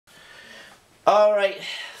Alright,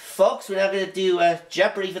 folks, we're now going to do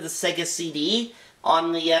Jeopardy for the Sega CD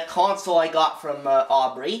on the console I got from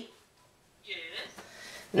Aubrey. Yes.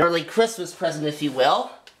 An early Christmas present, if you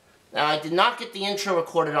will. Now, I did not get the intro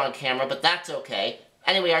recorded on camera, but that's okay.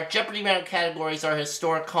 Anyway, our Jeopardy round categories are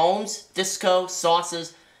historic homes, disco,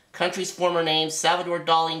 sauces, country's former names, Salvador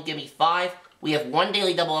Dali, and Gimme 5. We have one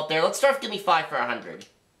daily double up there. Let's start with Gimme 5 for 100.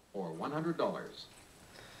 Or $100.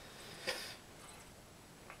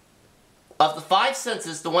 Of the 5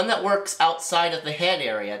 senses, the one that works outside of the head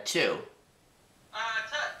area, too.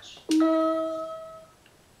 Touch.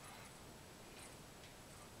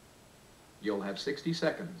 You'll have 60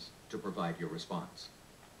 seconds to provide your response.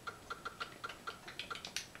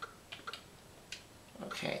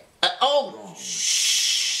 Okay. Oh,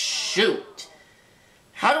 shoot.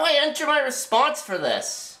 How do I enter my response for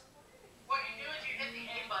this? What you do is you hit the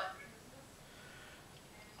A button.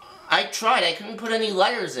 I tried. I couldn't put any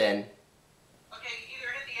letters in. Okay,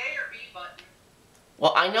 either hit the A or B button.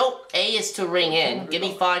 Well, I know A is to ring in. Give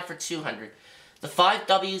me 5 for 200. The 5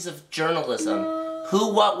 W's of journalism.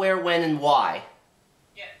 Who, what, where, when, and why.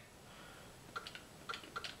 Yeah.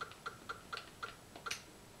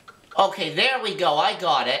 Okay, there we go. I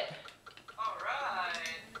got it. Alright.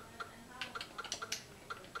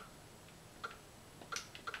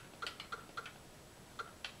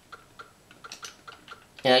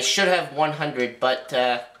 And I should have 100, but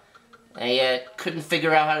I couldn't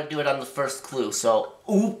figure out how to do it on the first clue, so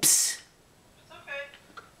oops. It's okay.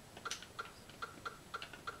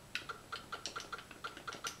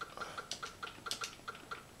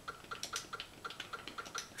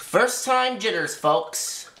 First time jitters,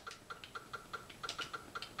 folks.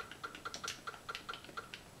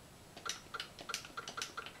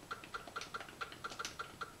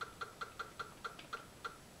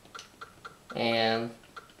 And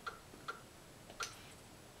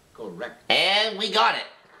Correct. And we got it.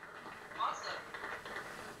 Awesome.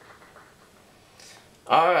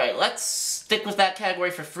 Alright, let's stick with that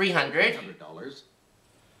category for 300. $300.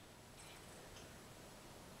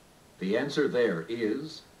 The answer there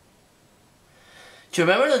is... To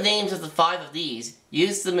remember the names of the 5 of these,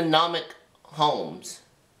 use the mnemonic homes.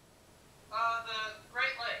 The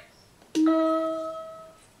Great Lakes.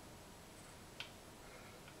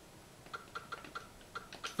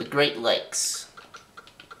 The Great Lakes.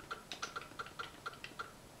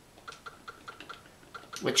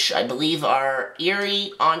 Which I believe are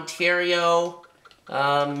Erie, Ontario,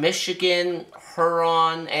 Michigan,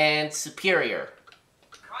 Huron, and Superior.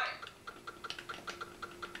 Right.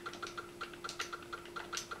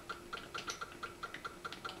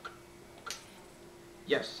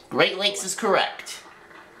 Yes. Great Lakes is correct.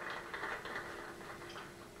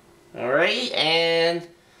 Alright, and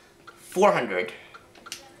 400.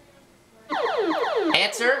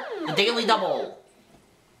 Answer, the Daily Double.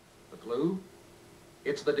 The clue?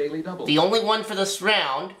 It's the Daily Double. The only one for this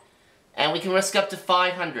round, and we can risk up to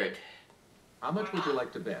 500. How much would you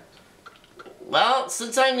like to bet? Well,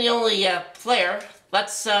 since I'm the only player,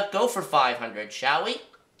 let's go for 500, shall we?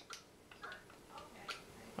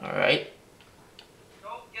 Alright.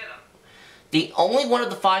 Go get 'em. The only one of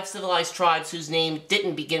the 5 civilized tribes whose name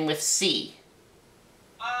didn't begin with C.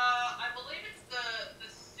 I believe it's the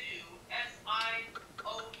Sioux.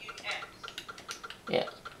 S-I-O-U-X. Yeah.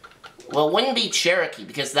 Well, it wouldn't be Cherokee,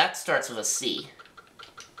 because that starts with a C.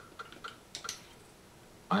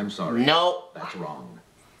 I'm sorry. No. That's wrong.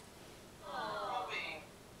 Probably.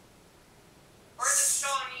 Or is it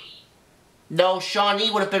Shawnee? No,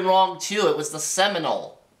 Shawnee would have been wrong, too. It was the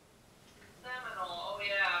Seminole. Seminole. Oh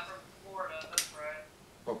yeah, from Florida. That's right.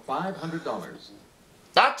 For $500.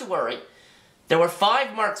 Not to worry. There were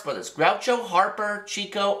 5 Marx brothers. Groucho, Harper,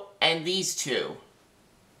 Chico, and these 2.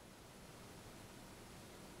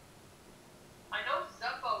 I know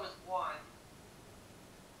Zeppo is one.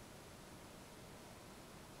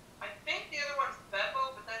 I think the other one's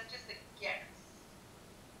Beppo, but that's just a guess.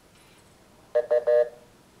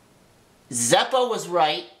 Zeppo was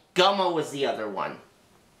right. Gummo was the other one.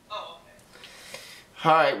 Oh, okay.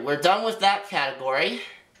 Alright, we're done with that category.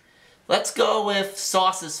 Let's go with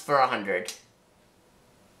sauces for 100.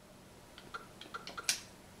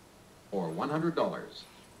 Or $100.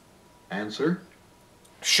 Answer?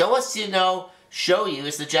 Show us you know, show you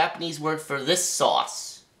is the Japanese word for this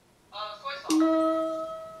sauce. Soy sauce.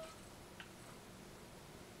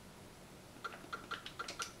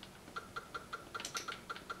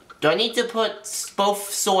 Do I need to put both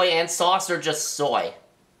soy and sauce or just soy?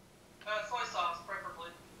 Soy sauce,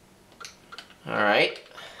 preferably. Alright.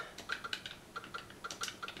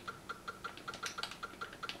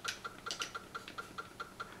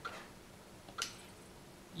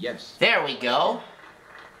 Yes. There we go.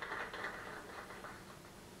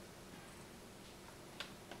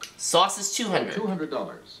 Sauce is $200.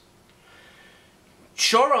 $200.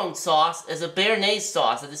 Choron sauce is a béarnaise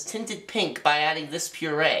sauce that is tinted pink by adding this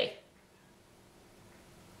puree.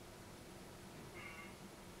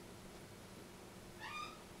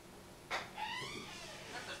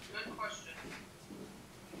 That's a good question.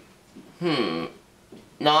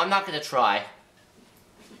 No, I'm not gonna try.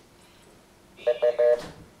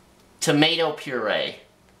 Tomato puree.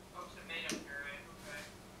 Oh, tomato puree.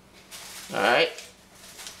 Okay. Alright.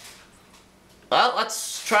 Well,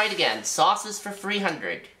 let's try it again. Sauces for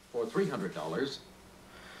 $300. For $300.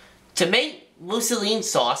 To make mousseline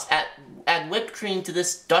sauce, add whipped cream to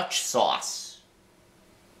this Dutch sauce.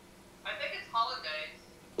 I think it's hollandaise.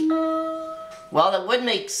 Well, that would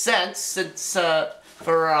make sense since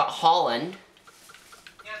for Holland.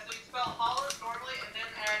 Yeah, so you spell Holland normally and then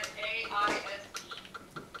add A-I-S-E.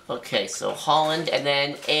 Okay, so Holland and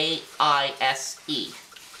then A-I-S-E. Yes.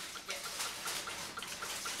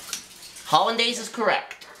 Hollandaise is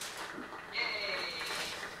correct.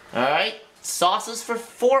 Yay. Alright, sauces for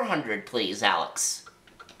 $400, please, Alex.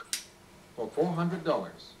 For $400.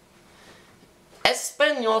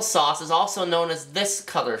 Espanol sauce is also known as this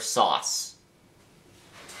color sauce.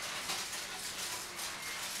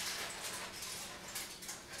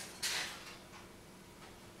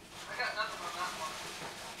 I got nothing on that one.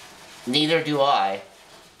 Neither do I.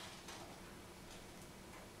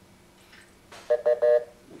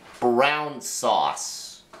 Brown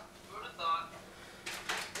sauce. Who would have thought?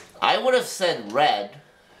 I would have said red,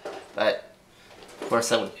 but of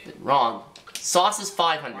course I would have been wrong. Sauce is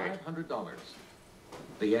 $500. $500.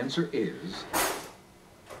 The answer is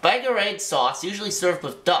Baguette sauce, usually served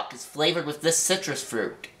with duck, is flavored with this citrus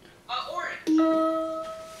fruit. Orange.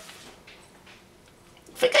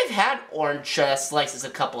 I think I've had orange slices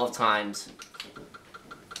a couple of times.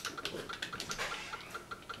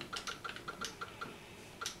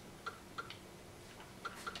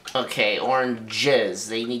 Okay, oranges.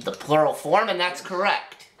 They need the plural form, and that's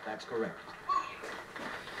correct. That's correct.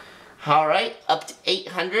 Alright, up to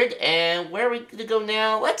 $800, and where are we gonna go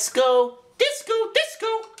now? Let's go disco, disco!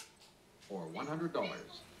 For $100.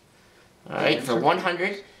 Alright, for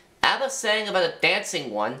 $100. ABBA sang about a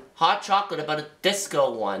dancing one, Hot Chocolate about a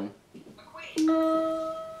disco one. A queen.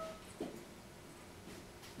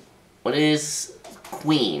 What is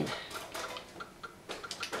Queen?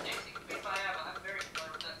 Dancing Queen by ABBA. I'm very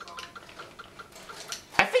familiar with that song.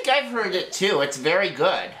 I think I've heard it too, it's very good.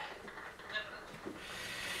 Definitely.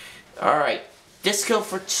 Alright, disco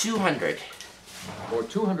for $200. For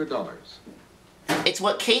 $200. It's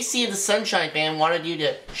what Casey and the Sunshine Band wanted you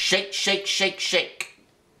to shake, shake, shake, shake.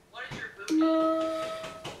 What is your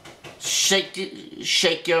booty?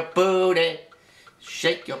 Shake your booty.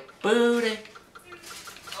 Shake your booty.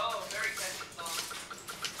 Oh, very catchy song.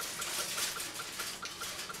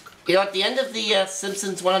 You know, at the end of the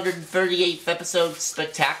Simpsons 138th episode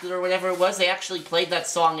spectacular or whatever it was, they actually played that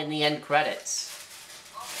song in the end credits.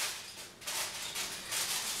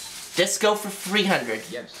 Disco for $300.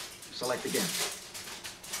 Yes. Select again.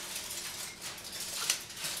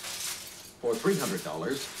 For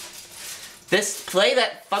 $300. Play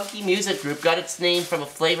That Funky Music group got its name from a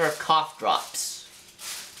flavor of cough drops.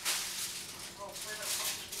 Oh, play that song.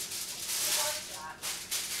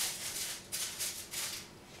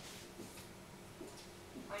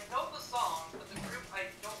 I like that. I know the song, but the group I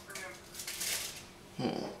don't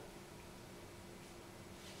remember.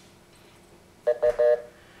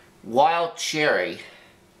 Wild Cherry.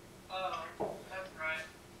 Oh, that's right.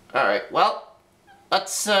 Alright, well,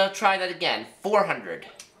 let's try that again. $400.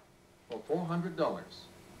 For $400.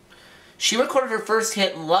 She recorded her first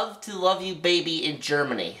hit, Love to Love You Baby, in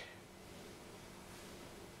Germany.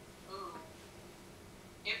 Ooh.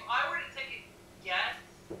 If I were to take a guess,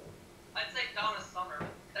 I'd say Donna Summer.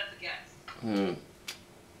 That's a guess.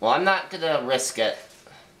 Well, I'm not gonna risk it.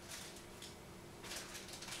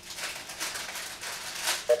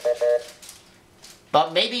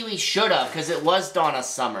 But maybe we should have, because it was Donna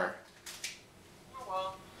Summer. Oh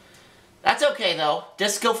well. That's okay, though.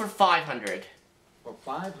 Disco for $500. For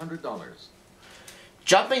 $500.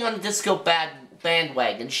 Jumping on the disco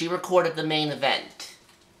bandwagon, she recorded the main event.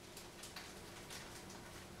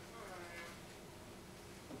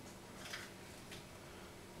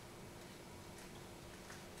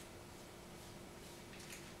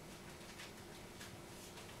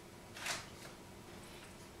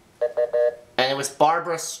 And it was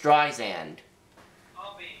Barbara Streisand.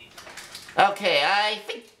 Aubrey. Okay, I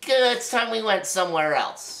think it's time we went somewhere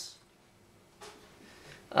else.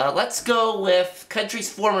 Let's go with country's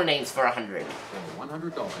former names for 100. For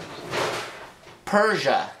 $100.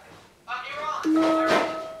 Persia.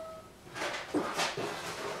 Iran.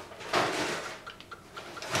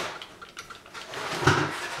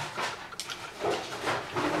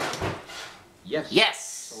 Yes. Yes.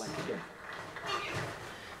 Select again.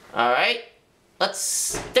 Alright. Let's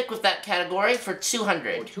stick with that category for For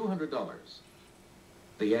 200. $200.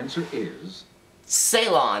 The answer is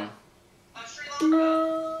Ceylon. Sri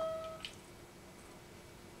Lanka.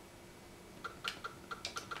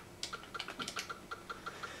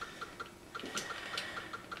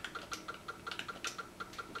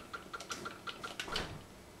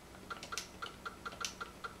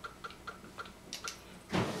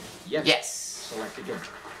 yes. Yes. Select again.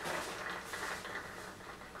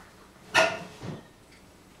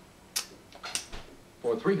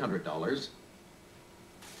 For $300.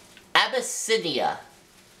 Abyssinia.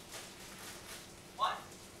 What?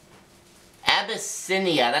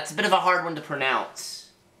 Abyssinia. That's a bit of a hard one to pronounce.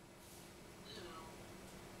 Ew.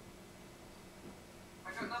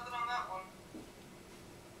 I got nothing on that one.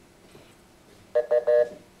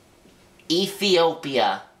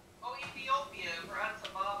 Ethiopia. Oh, Ethiopia for Addis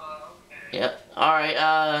Ababa. Okay. Yep.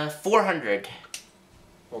 Alright, 400.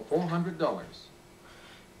 For $400.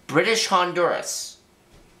 British Honduras.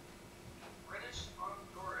 British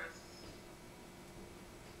Honduras.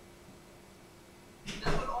 This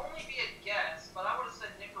would only be a guess, but I would have said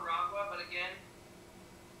Nicaragua, but again,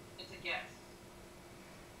 it's a guess.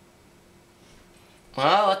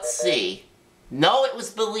 Well, let's see. No, it was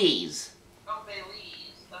Belize. Oh,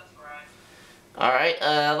 Belize. That's right. Alright,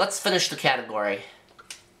 let's finish the category.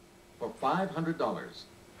 For $500.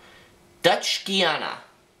 Dutch Guiana.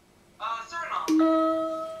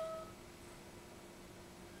 Suriname.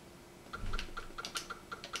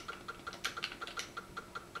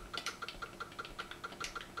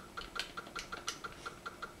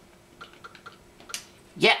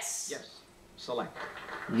 Yes. Yes. Select.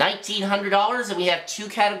 $1,900, and we have 2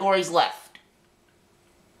 categories left.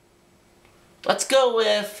 Let's go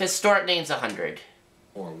with historic names 100.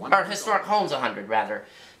 For Or $100. historic homes 100, rather.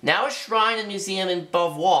 Now a shrine and museum in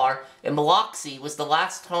Beauvoir in Biloxi was the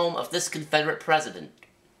last home of this Confederate president.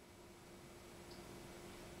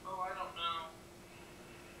 Oh, I don't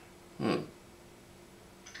know.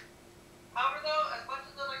 However, though, as much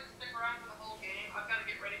as I'd like to stick around for the whole game, I've got to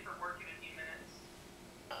get ready for work in a few minutes.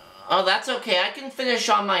 Oh, that's okay. I can finish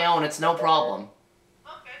on my own. It's no problem.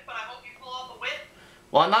 Okay, but I hope you pull out the win.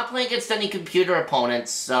 Well, I'm not playing against any computer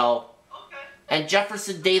opponents, so... Okay. And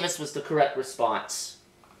Jefferson Davis was the correct response.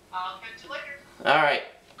 I'll catch you later. Alright.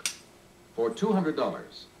 For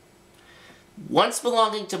 $200. Once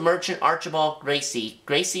belonging to merchant Archibald Gracie,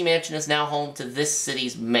 Gracie Mansion is now home to this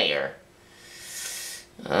city's mayor.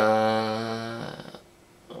 Oh,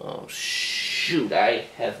 shoot. I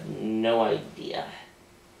have no idea.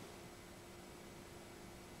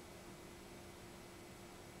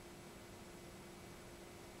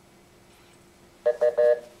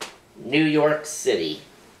 New York City.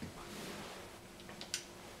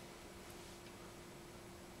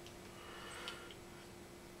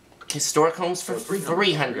 Historic homes for For $300.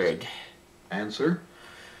 300. Answer.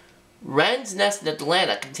 Wren's Nest in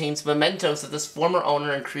Atlanta contains mementos of this former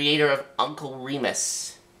owner and creator of Uncle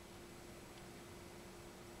Remus.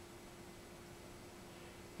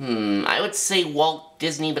 I would say Walt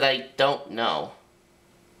Disney, but I don't know.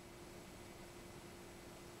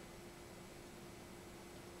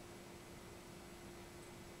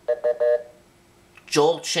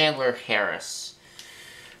 Joel Chandler Harris.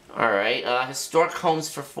 Alright, historic homes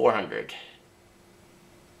for 400.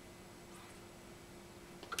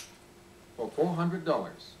 For $400.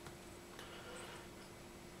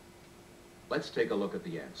 Let's take a look at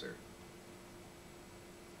the answer.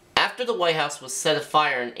 After the White House was set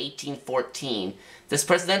afire in 1814, this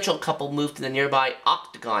presidential couple moved to the nearby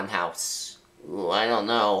Octagon House. Ooh, I don't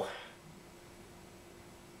know.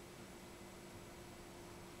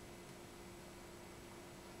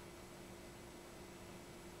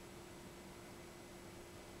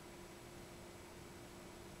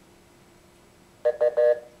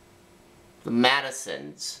 The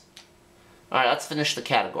Madisons. Alright, let's finish the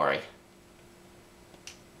category.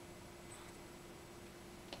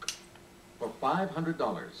 For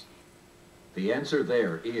 $500. The answer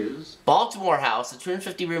there is Baltimore House, a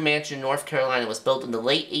 250-room mansion in North Carolina, was built in the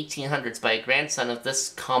late 1800s by a grandson of this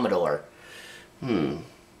Commodore.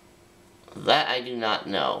 That I do not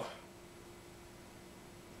know.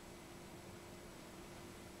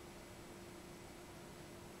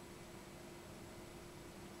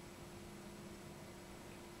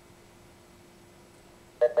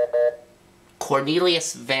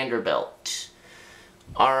 Cornelius Vanderbilt.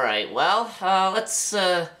 Alright, well, let's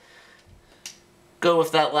go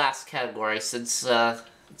with that last category since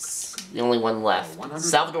it's the only one left. 100.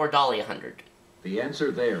 Salvador Dali, 100. The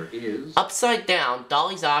answer there is... Upside down,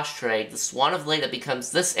 Dali's ashtray, the swan of Leda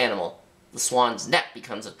becomes this animal. The swan's neck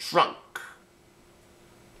becomes a trunk.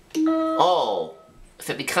 Oh, if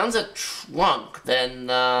it becomes a trunk, then,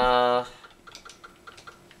 well,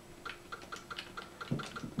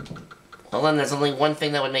 then there's only one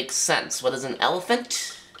thing that would make sense. What is an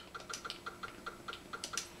elephant?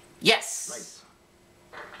 Yes! Right.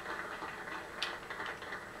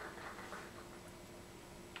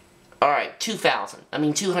 Alright, 2,000. I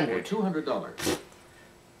mean, 200. For $200.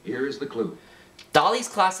 Here is the clue. Dali's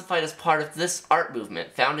classified as part of this art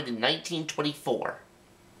movement, founded in 1924.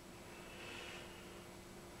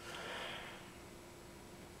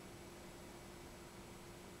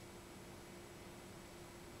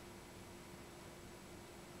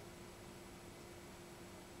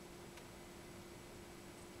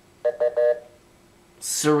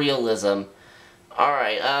 Surrealism.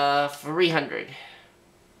 Alright, 300.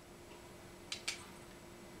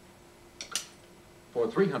 For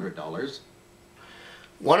 $300.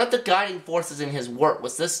 One of the guiding forces in his work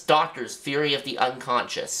was this doctor's theory of the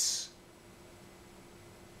unconscious.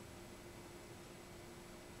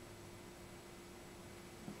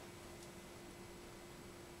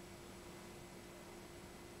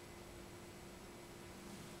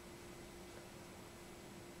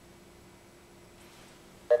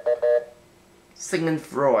 Sigmund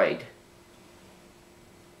Freud.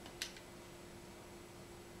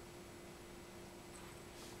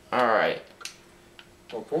 Alright.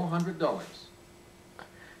 For $400.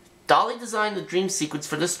 Dali designed the dream sequence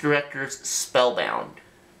for this director's Spellbound.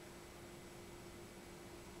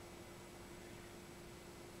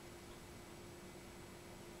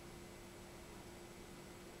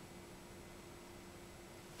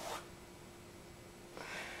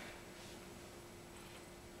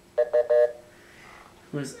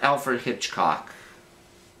 Who's Alfred Hitchcock?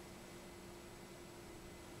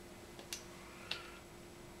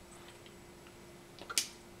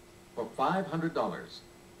 For $500.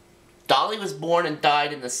 Dali was born and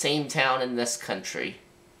died in the same town in this country.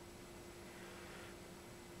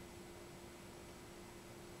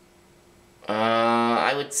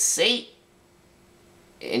 I would say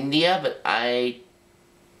India, but I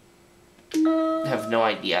have no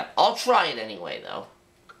idea. I'll try it anyway, though.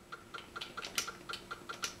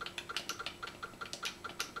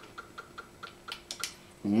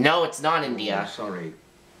 No, it's not India. Oh, sorry,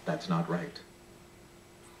 that's not right.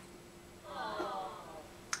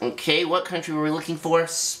 Okay, what country were we looking for?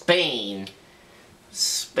 Spain.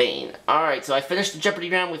 Spain. Alright, so I finished the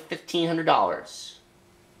Jeopardy round with $1,500.